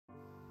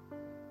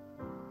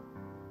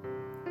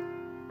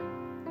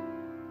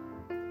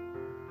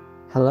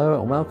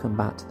Hello and welcome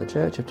back to the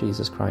Church of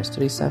Jesus Christ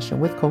study session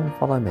with Come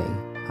Follow Me.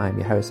 I'm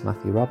your host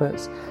Matthew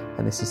Roberts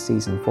and this is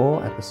Season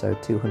 4,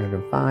 Episode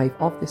 205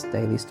 of this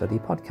daily study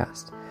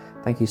podcast.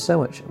 Thank you so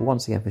much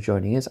once again for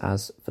joining us,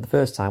 as for the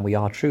first time we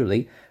are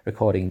truly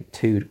recording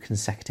 2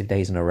 consecutive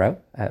days in a row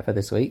for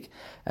this week.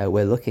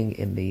 We're looking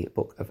in the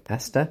book of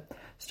Esther,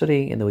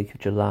 studying in the week of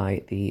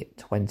July the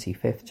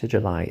 25th to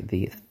July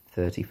the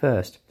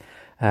 31st.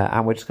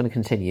 And we're just going to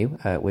continue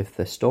with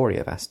the story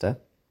of Esther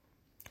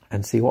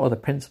and see what other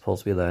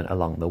principles we learn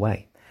along the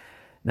way.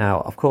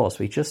 Now, of course,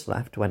 we just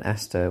left when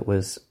Esther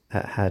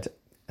had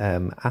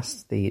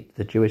asked the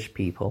Jewish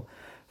people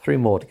through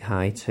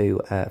Mordecai to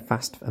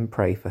fast and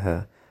pray for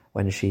her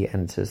when she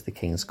enters the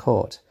king's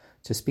court,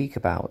 to speak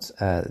about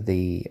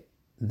the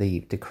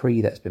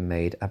decree that's been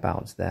made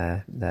about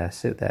their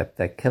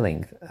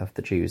killing of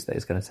the Jews that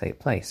is going to take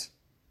place.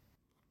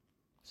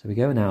 So we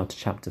go now to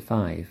chapter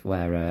 5,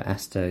 where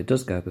Esther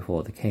does go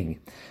before the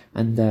king,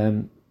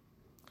 and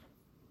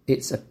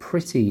it's a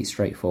pretty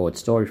straightforward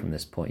story from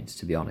this point,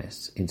 to be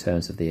honest, in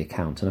terms of the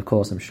account. And of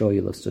course, I'm sure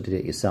you'll have studied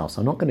it yourself, so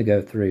I'm not going to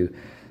go through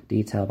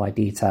detail by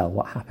detail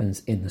what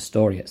happens in the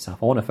story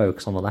itself. I want to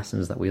focus on the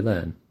lessons that we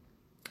learn.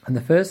 And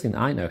the first thing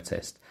that I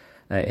noticed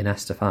in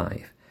Esther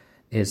 5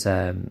 is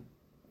in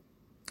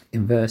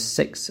verse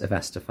 6 of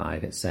Esther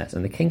 5, it says,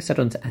 "And the king said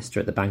unto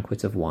Esther at the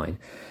banquet of wine,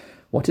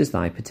 What is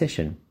thy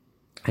petition?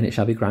 And it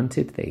shall be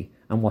granted thee.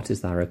 And what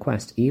is thy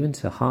request? Even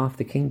to half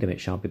the kingdom it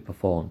shall be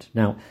performed."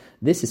 Now,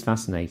 this is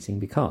fascinating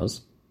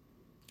because,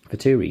 for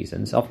 2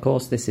 reasons. Of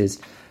course, this is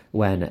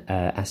when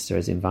Esther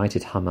has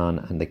invited Haman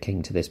and the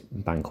king to this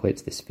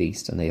banquet, this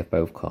feast, and they have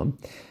both come.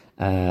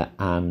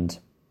 And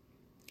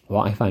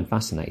what I find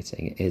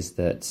fascinating is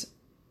that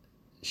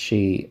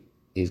she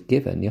is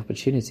given the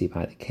opportunity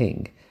by the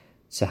king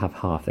to have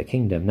half the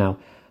kingdom. Now,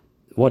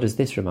 what does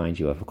this remind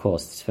you of? Of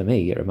course, for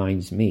me, it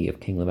reminds me of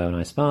King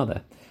Lamoni's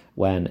father,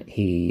 when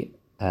he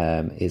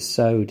is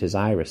so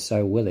desirous,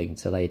 so willing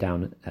to lay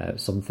down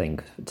something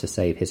to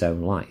save his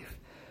own life,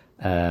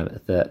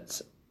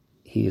 that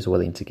he is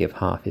willing to give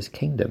half his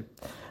kingdom.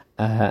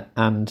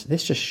 And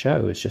this just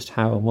shows just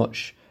how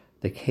much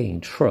the king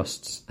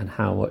trusts and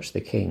how much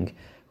the king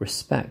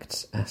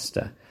respects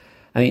Esther.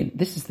 I mean,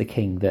 this is the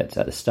king that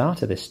at the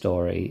start of this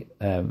story,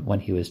 when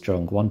he was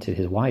drunk, wanted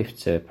his wife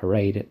to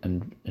parade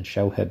and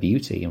show her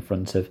beauty in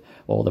front of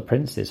all the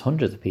princes,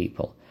 hundreds of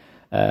people.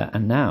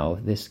 And now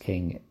this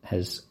king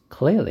has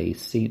clearly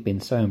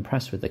been so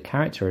impressed with the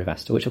character of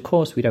Esther, which of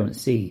course we don't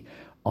see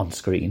on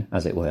screen,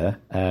 as it were.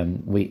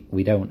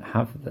 We don't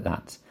have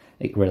that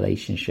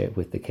relationship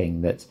with the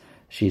king that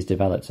she's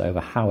developed over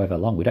however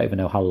long. We don't even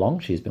know how long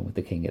she's been with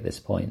the king at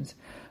this point.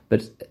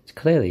 But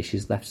clearly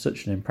she's left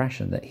such an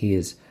impression that he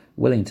is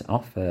willing to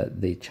offer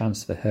the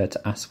chance for her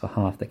to ask for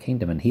half the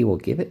kingdom, and he will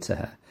give it to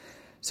her.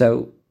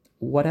 So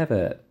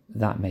whatever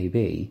that may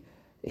be,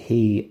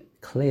 he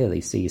clearly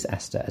sees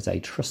Esther as a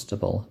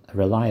trustable,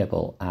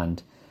 reliable,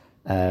 and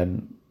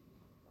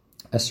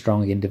a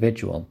strong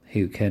individual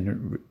who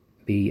can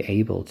be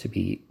able to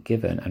be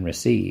given and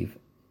receive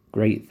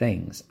great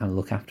things and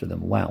look after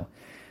them well.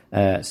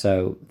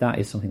 So that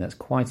is something that's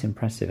quite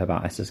impressive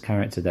about Esther's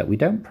character that we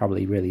don't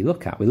probably really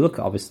look at. We look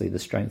at, obviously, the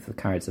strength of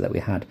character that we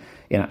had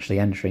in actually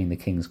entering the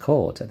king's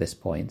court at this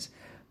point,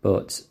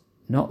 but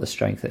not the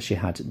strength that she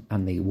had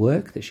and the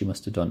work that she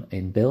must have done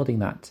in building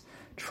that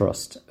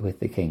trust with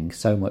the king,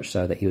 so much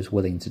so that he was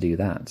willing to do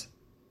that.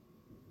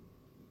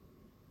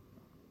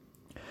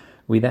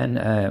 We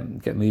then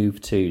get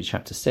moved to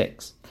chapter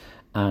 6,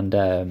 and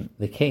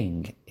the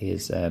king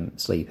is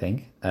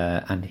sleeping,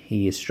 and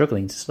he is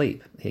struggling to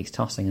sleep. He's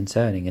tossing and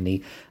turning, and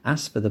he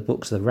asks for the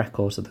books of the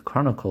records of the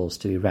Chronicles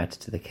to be read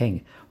to the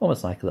king,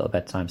 almost like a little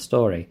bedtime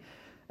story.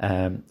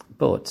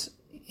 But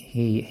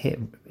he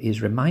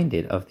is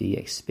reminded of the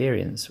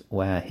experience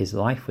where his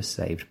life was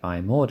saved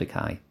by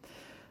Mordecai,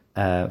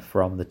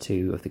 from the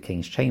 2 of the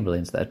king's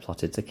chamberlains that had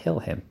plotted to kill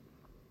him.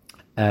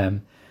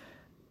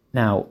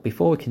 Now,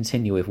 before we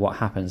continue with what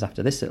happens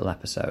after this little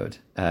episode,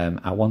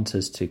 I want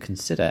us to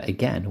consider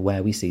again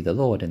where we see the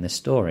Lord in this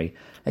story.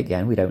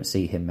 Again, we don't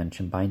see him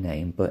mentioned by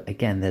name, but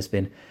again, there's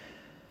been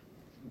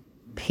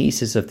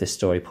pieces of this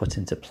story put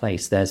into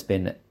place. There's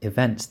been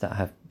events that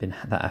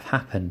have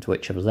happened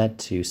which have led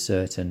to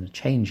certain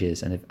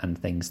changes and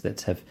things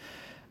that have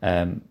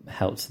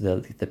helped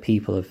the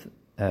people of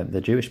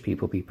the Jewish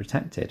people be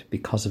protected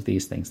because of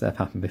these things that have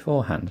happened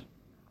beforehand.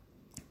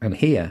 And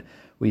here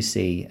we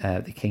see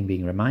the king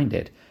being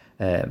reminded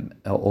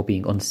or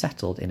being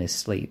unsettled in his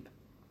sleep.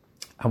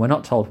 And we're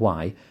not told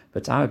why,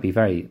 but I would be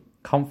very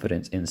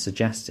confident in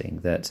suggesting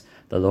that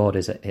the Lord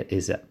is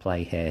at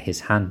play here. His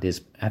hand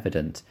is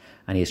evident,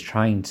 and he is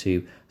trying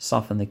to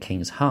soften the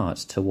king's heart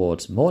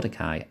towards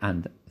Mordecai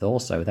and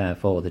also,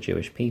 therefore, the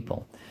Jewish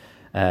people,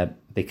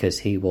 because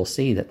he will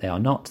see that they are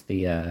not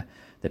the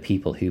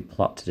people who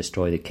plot to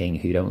destroy the king,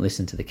 who don't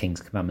listen to the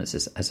king's commandments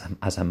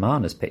as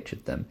Haman has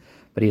pictured them,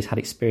 but he's had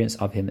experience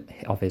of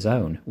his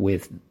own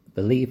with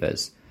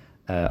believers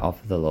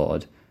of the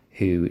Lord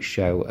who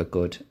show a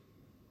good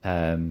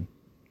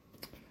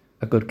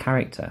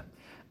character.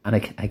 And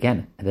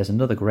again, there's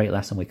another great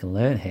lesson we can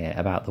learn here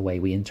about the way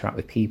we interact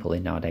with people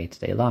in our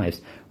day-to-day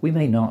lives. We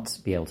may not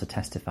be able to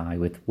testify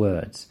with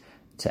words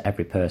to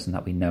every person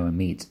that we know and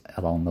meet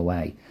along the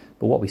way,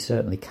 but what we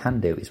certainly can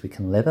do is we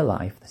can live a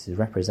life that is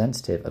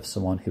representative of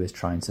someone who is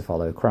trying to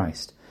follow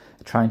Christ,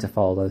 trying to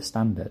follow those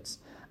standards,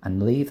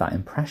 and leave that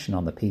impression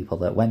on the people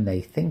that when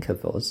they think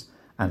of us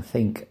and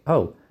think,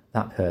 oh,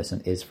 that person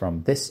is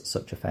from this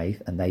such a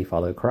faith and they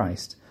follow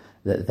Christ,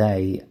 that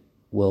they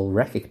will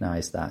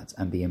recognise that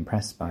and be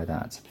impressed by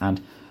that,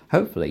 and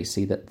hopefully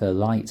see that the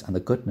light and the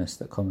goodness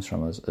that comes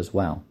from us as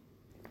well.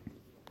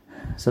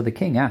 So the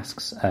king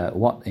asks,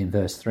 in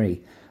verse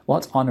 3,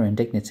 what honour and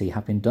dignity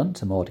have been done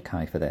to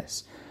Mordecai for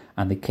this?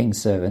 And the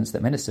king's servants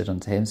that ministered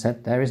unto him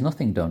said, there is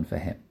nothing done for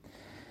him.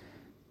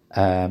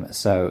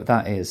 So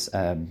that is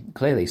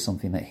clearly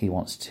something that he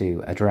wants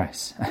to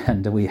address.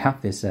 And we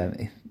have this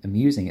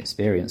amusing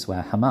experience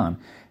where Haman,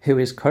 who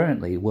is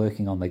currently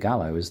working on the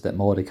gallows that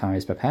Mordecai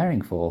is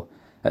preparing for,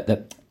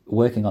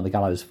 working on the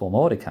gallows for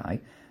Mordecai,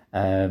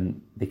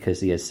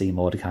 because he has seen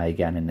Mordecai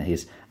again and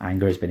his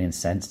anger has been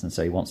incensed, and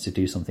so he wants to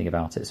do something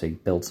about it, so he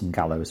builds some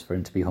gallows for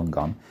him to be hung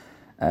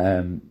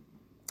on.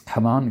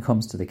 Haman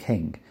comes to the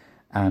king,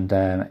 and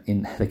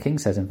the king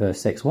says in verse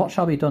 6, what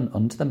shall be done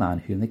unto the man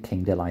whom the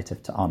king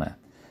delighteth to honour?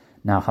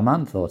 Now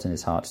Haman thought in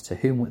his heart, to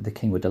whom the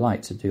king would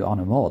delight to do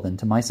honour more than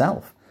to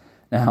myself.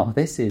 Now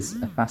this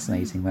is a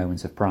fascinating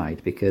moment of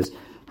pride, because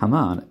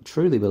Haman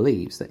truly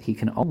believes that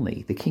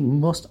the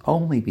king must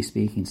only be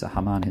speaking to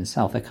Haman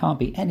himself. There can't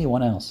be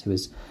anyone else who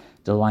has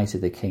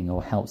delighted the king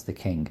or helps the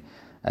king.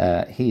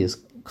 He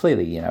is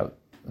clearly,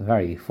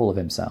 very full of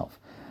himself.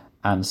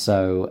 And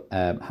so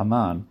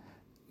Haman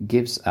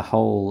gives a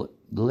whole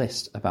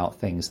list about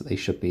things that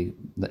should be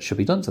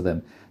done to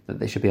them, that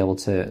they should be able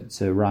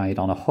to ride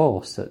on a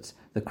horse, that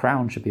the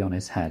crown should be on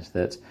his head,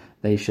 that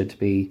they should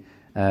be,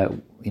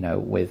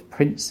 with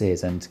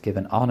princes and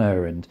given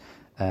honour, and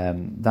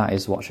that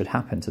is what should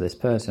happen to this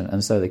person.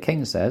 And so the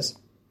king says,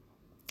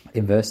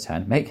 in verse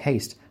 10, make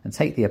haste and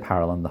take the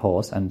apparel and the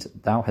horse, and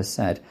thou hast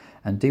said,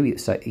 and do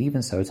so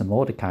even so to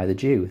Mordecai the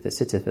Jew that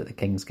sitteth at the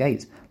king's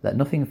gate. Let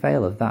nothing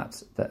fail of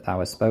that thou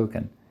hast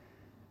spoken.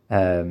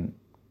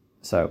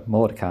 So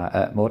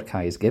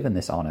Mordecai is given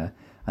this honour,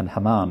 and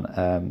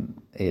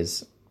Haman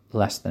is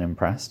less than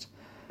impressed.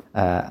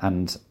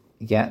 And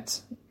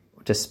yet,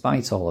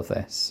 despite all of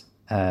this,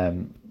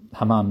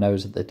 Haman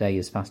knows that the day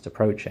is fast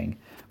approaching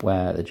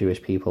where the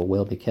Jewish people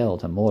will be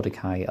killed, and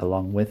Mordecai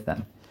along with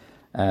them.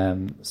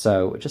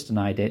 So just an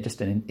idea, just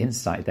an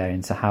insight there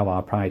into how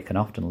our pride can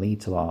often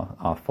lead to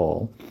our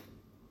fall,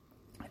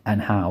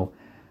 and how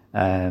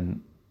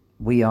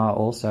we are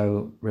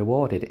also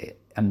rewarded.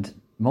 And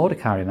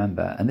Mordecai,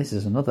 remember, and this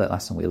is another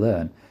lesson we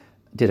learn,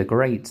 did a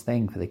great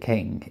thing for the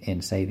king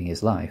in saving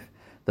his life.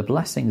 The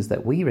blessings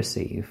that we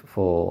receive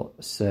for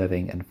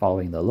serving and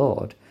following the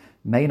Lord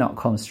may not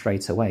come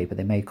straight away, but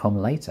they may come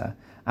later,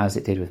 as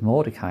it did with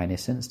Mordecai in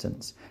this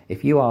instance.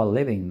 If you are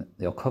living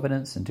your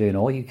covenants and doing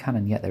all you can,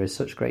 and yet there is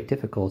such great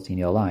difficulty in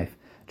your life,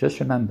 just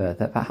remember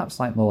that perhaps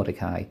like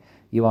Mordecai,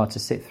 you are to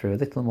sit through a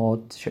little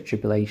more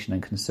tribulation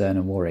and concern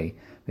and worry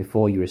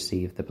before you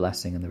receive the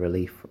blessing and the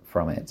relief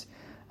from it.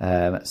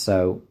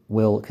 So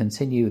we'll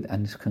continue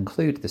and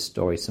conclude this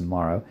story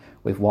tomorrow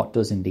with what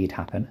does indeed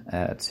happen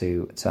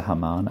to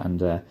Haman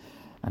and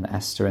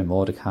Esther and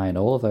Mordecai and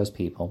all of those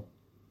people.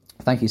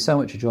 Thank you so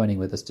much for joining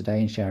with us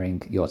today and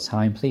sharing your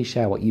time. Please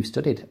share what you've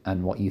studied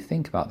and what you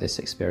think about this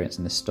experience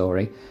and this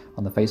story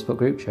on the Facebook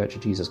group Church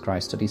of Jesus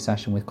Christ Study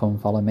Session with Come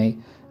Follow Me,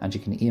 and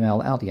you can email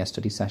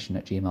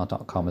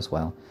ldsstudysession@gmail.com as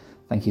well.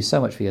 Thank you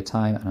so much for your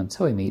time, and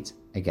until we meet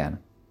again.